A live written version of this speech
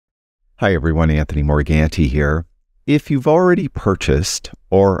Hi everyone, Anthony Morganti here. If you've already purchased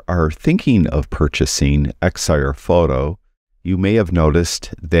or are thinking of purchasing Excire Foto, you may have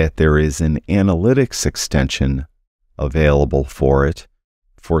noticed that there is an analytics extension available for it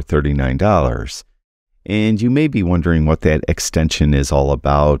for $39. And you may be wondering what that extension is all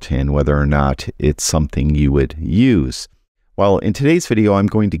about and whether or not it's something you would use. Well, in today's video, I'm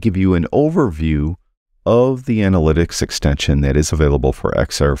going to give you an overview of the analytics extension that is available for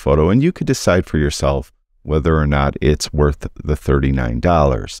Excire Foto, and you could decide for yourself whether or not it's worth the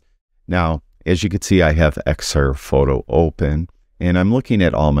 $39. Now, as you can see, I have Excire Foto open, and I'm looking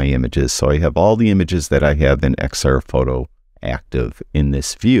at all my images. So I have all the images that I have in Excire Foto active in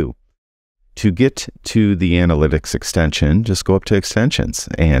this view. To get to the analytics extension, just go up to extensions,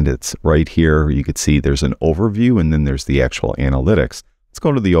 and it's right here. You can see there's an overview, and then there's the actual analytics. Let's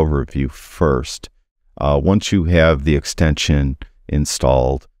go to the overview first. Once you have the extension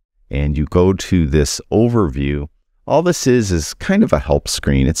installed and you go to this overview, all this is kind of a help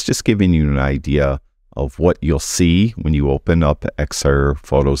screen. It's just giving you an idea of what you'll see when you open up Excire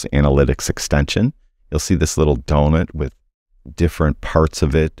Foto's analytics extension. You'll see this little donut with different parts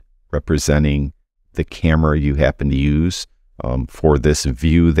of it representing the camera you happen to use for this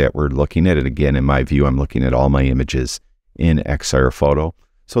view that we're looking at. And again, in my view, I'm looking at all my images in Excire Foto.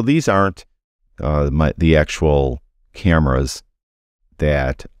 So these aren't the actual cameras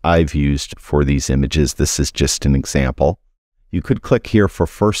that I've used for these images. This is just an example. You could click here for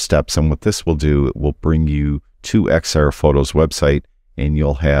first steps, and what this will do, it will bring you to Excire Foto's website, and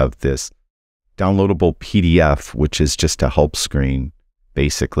you'll have this downloadable PDF, which is just a help screen,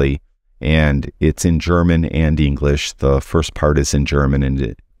 basically, and it's in German and English. The first part is in German, and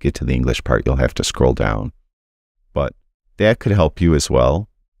to get to the English part, you'll have to scroll down. But that could help you as well,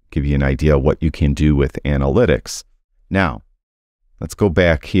 give you an idea of what you can do with analytics. Now, let's go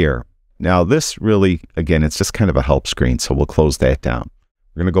back here. Now, this really, again, it's just kind of a help screen, so we'll close that down.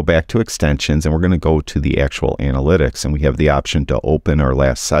 We're going to go back to extensions, and we're going to go to the actual analytics, and we have the option to open our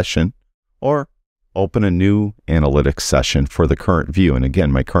last session or open a new analytics session for the current view. And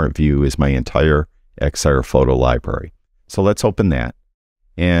again, my current view is my entire Excire Foto library. So let's open that.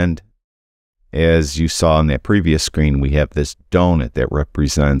 And as you saw on that previous screen, we have this donut that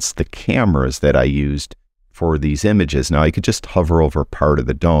represents the cameras that I used for these images. Now, I could just hover over part of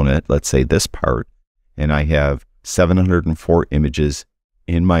the donut, let's say this part, and I have 704 images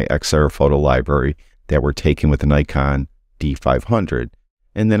in my Excire Foto library that were taken with the Nikon D500.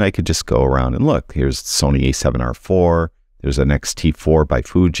 And then I could just go around and look. Here's Sony A7R4, there's an X-T4 by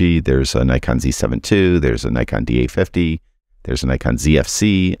Fuji, there's a Nikon Z7 II, there's a Nikon D850, there's a Nikon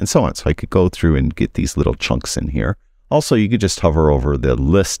ZFC, and so on. So I could go through and get these little chunks in here. Also, you could just hover over the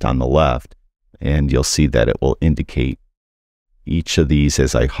list on the left, and you'll see that it will indicate each of these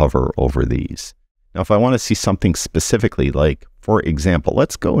as I hover over these. Now, if I want to see something specifically, like, for example,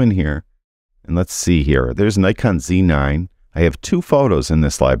 let's go in here, and let's see here. There's Nikon Z9. I have 2 photos in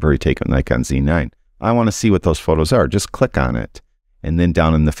this library taken with Nikon Z9. I want to see what those photos are. Just click on it, and then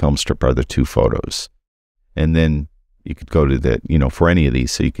down in the film strip are the 2 photos. And then you could go to the, for any of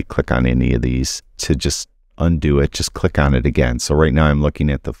these, so you could click on any of these to just undo it. Just click on it again. So right now I'm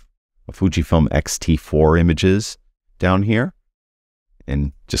looking at the Fujifilm X-T4 images down here,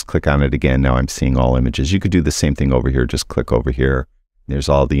 and just click on it again. Now I'm seeing all images. You could do the same thing over here. Just click over here. There's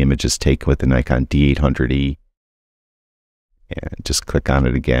all the images taken with the Nikon D800E, and just click on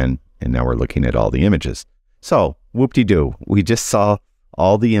it again. And now we're looking at all the images. So whoop-de-doo, we just saw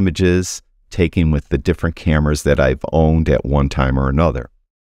all the images taken with the different cameras that I've owned at one time or another.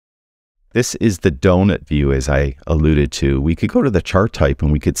 This is the donut view, as I alluded to. We could go to the chart type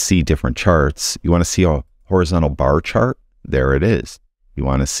and we could see different charts. You want to see a horizontal bar chart? There it is. You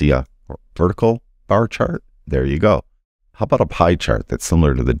want to see a vertical bar chart? There you go. How about a pie chart that's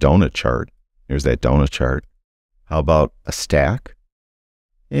similar to the donut chart? Here's that donut chart. How about a stack?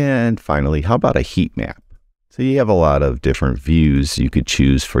 And finally, how about a heat map? So you have a lot of different views you could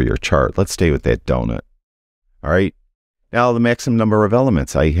choose for your chart. Let's stay with that donut. All right. Now, the maximum number of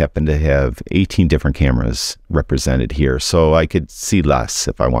elements. I happen to have 18 different cameras represented here, so I could see less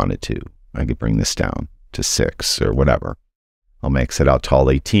if I wanted to. I could bring this down to 6 or whatever. I'll max it out to all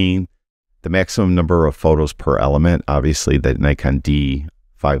 18. The maximum number of photos per element, obviously the Nikon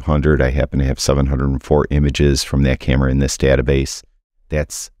D500, I happen to have 704 images from that camera in this database.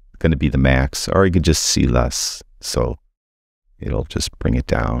 That's going to be the max, or I could just see less, so it'll just bring it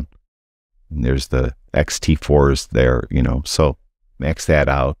down. And there's the X-T4s there, so max that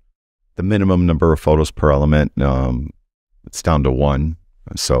out. The minimum number of photos per element, it's down to 1.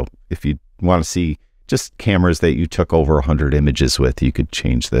 So if you want to see just cameras that you took over 100 images with. You could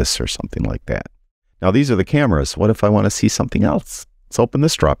change this or something like that. Now, these are the cameras. What if I want to see something else? Let's open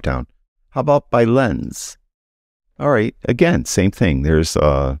this drop down. How about by lens? All right, again, same thing. There's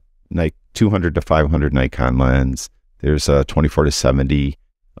a 200 to 500 Nikon lens. There's a 24 to 70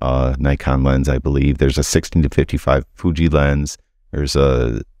 Nikon lens, I believe. There's a 16 to 55 Fuji lens. There's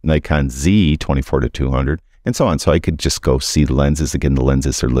a Nikon Z 24 to 200, and so on. So I could just go see the lenses. Again, the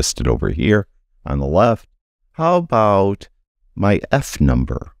lenses are listed over here on the left. How about my F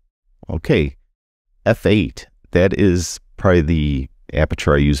number? Okay, f8. That is probably the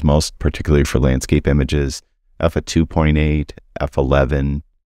aperture I use most, particularly for landscape images. F at 2.8, f11,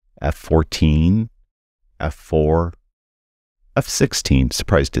 f14, f4, f16.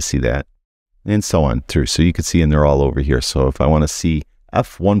 Surprised to see that. And so on through. So you can see, and they're all over here. So if I want to see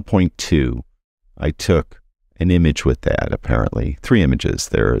f1.2, I took an image with that, apparently. 3 images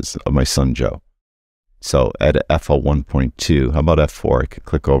there is of my son Joe. So at f1.2, how about f4? I could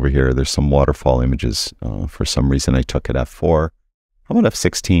click over here. There's some waterfall images. For some reason, I took at f4. How about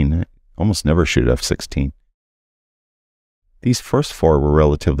f16? I almost never shoot at f16. These first 4 were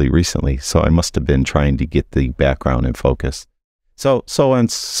relatively recently, so I must have been trying to get the background in focus. So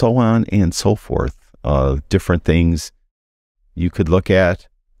on and so forth. Different things you could look at.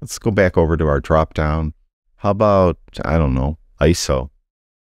 Let's go back over to our drop down. How about, I don't know, ISO?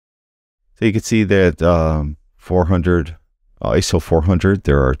 So you can see that 400, ISO 400,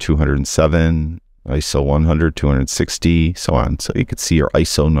 there are 207, ISO 100, 260, so on. So you could see your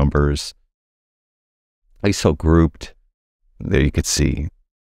ISO numbers. ISO grouped, there you could see.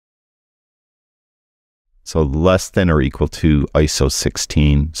 So less than or equal to ISO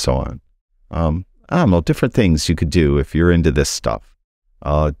 16, so on. I don't know, different things you could do if you're into this stuff.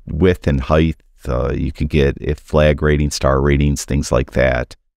 Width and height, you could get flag ratings, star ratings, things like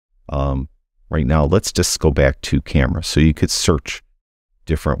that. Right now, let's just go back to camera. So you could search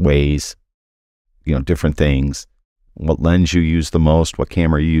different ways, different things, what lens you use the most, what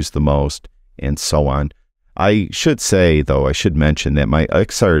camera you use the most, and so on. I should say, though, I should mention that my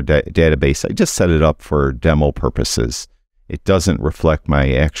Excire database, I just set it up for demo purposes. It doesn't reflect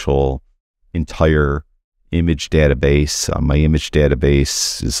my actual entire image database. My image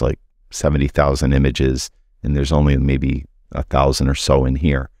database is like 70,000 images, and there's only maybe 1,000 or so in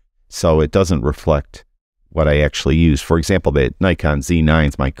here. So it doesn't reflect what I actually use. For example, the Nikon Z9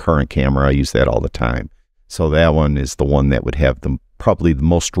 is my current camera. I use that all the time. So that one is the one that would have probably the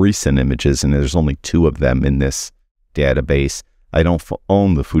most recent images, and there's only 2 of them in this database. I don't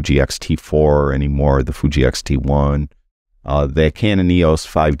own the Fuji X-T4 anymore, the Fuji X-T1. The Canon EOS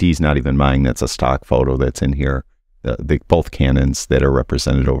 5D is not even mine. That's a stock photo that's in here. Both Canons that are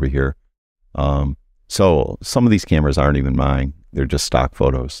represented over here. So some of these cameras aren't even mine. They're just stock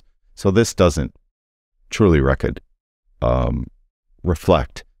photos. So this doesn't truly reflect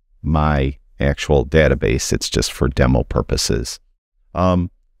my actual database. It's just for demo purposes. And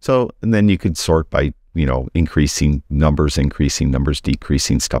then you could sort by, increasing numbers,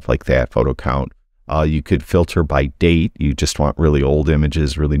 decreasing, stuff like that, photo count. You could filter by date. You just want really old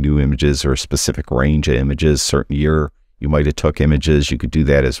images, really new images, or a specific range of images, certain year you might have took images. You could do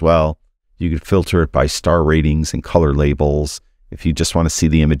that as well. You could filter it by star ratings and color labels. If you just want to see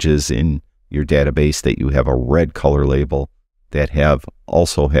the images in your database that you have a red color label that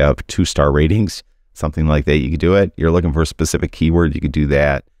also have 2-star ratings, something like that, you could do it. You're looking for a specific keyword, you could do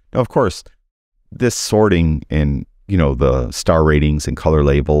that. Now, of course, this sorting and, the star ratings and color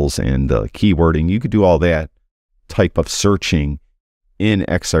labels and the keywording, you could do all that type of searching in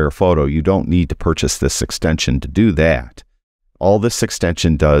Excire Foto. You don't need to purchase this extension to do that. All this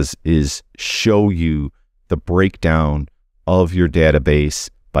extension does is show you the breakdown of your database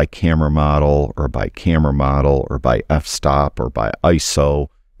by camera model or by f-stop or by ISO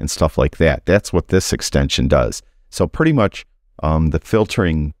and stuff like that. That's what this extension does. So pretty much the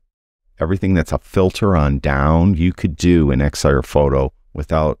filtering, everything that's a filter on down, you could do in Excire Foto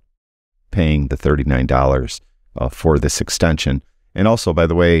without paying the $39 for this extension. And also, by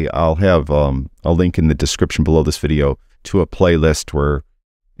the way, I'll have a link in the description below this video to a playlist where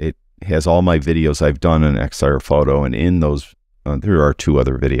it has all my videos I've done in Excire Foto, and in those there are 2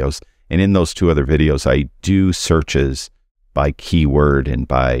 other videos, and in those 2 other videos I do searches by keyword and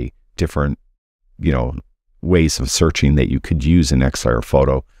by different ways of searching that you could use in Excire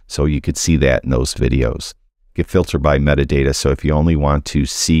Foto, so you could see that in those videos. You could filter by metadata. So if you only want to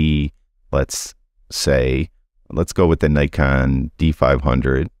see, let's go with the Nikon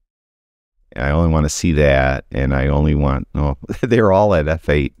D500, I only want to see that, and I only want, they're all at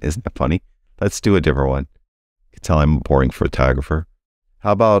f8. Isn't that funny? Let's do a different one. You can tell I'm a boring photographer.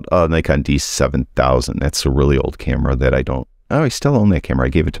 How about Nikon D7000? That's a really old camera that I don't... Oh, I still own that camera. I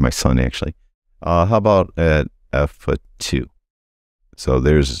gave it to my son, actually. How about at f2? So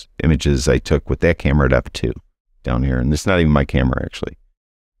there's images I took with that camera at f2 down here. And it's not even my camera, actually.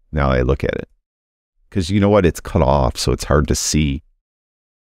 Now I look at it. Because you know what? It's cut off, so it's hard to see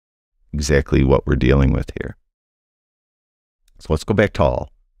exactly what we're dealing with here. So let's go back to all.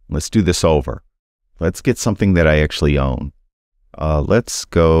 Let's do this over. Let's get something that I actually own. Let's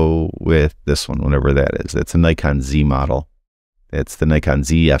go with this one, whatever that is. That's a Nikon Z model. That's the Nikon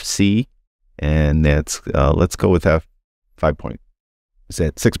ZFC, and that's let's go with f5. Is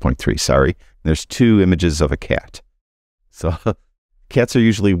that 6.3? Sorry. There's 2 images of a cat. So cats are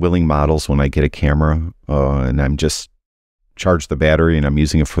usually willing models when I get a camera, and I'm just charged the battery and I'm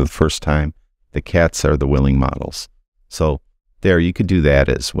using it for the first time. The cats are the willing models. So there, you could do that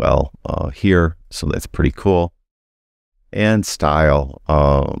as well here. So that's pretty cool. And style,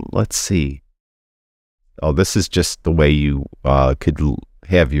 let's see. Oh, this is just the way you could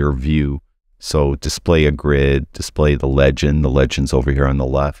have your view. So display a grid, display the legend. The legend's over here on the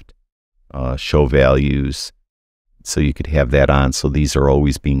left. Show values. So you could have that on. So these are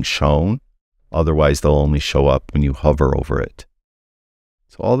always being shown. Otherwise, they'll only show up when you hover over it.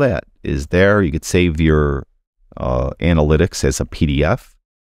 So all that is there. You could save your analytics as a PDF.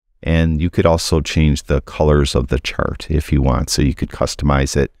 And you could also change the colors of the chart if you want. So you could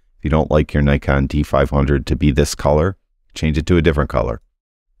customize it. If you don't like your Nikon D500 to be this color, change it to a different color.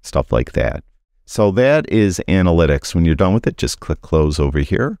 Stuff like that. So that is analytics. When you're done with it, just click close over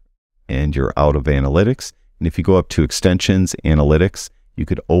here and you're out of analytics. And if you go up to extensions, analytics, you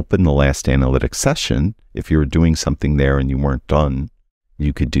could open the last analytics session. If you were doing something there and you weren't done,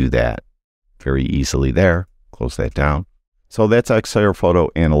 you could do that very easily there. Close that down. So that's Excire Foto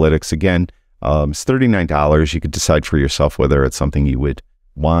Analytics. Again, it's $39. You could decide for yourself whether it's something you would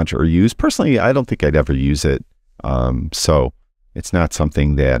want or use. Personally, I don't think I'd ever use it. So it's not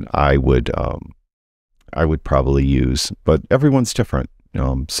something that I would probably use, but everyone's different.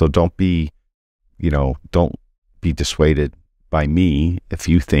 So don't be dissuaded by me. If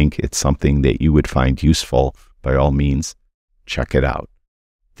you think it's something that you would find useful, by all means, check it out.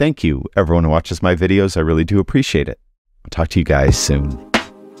 Thank you, everyone who watches my videos. I really do appreciate it. I'll talk to you guys soon.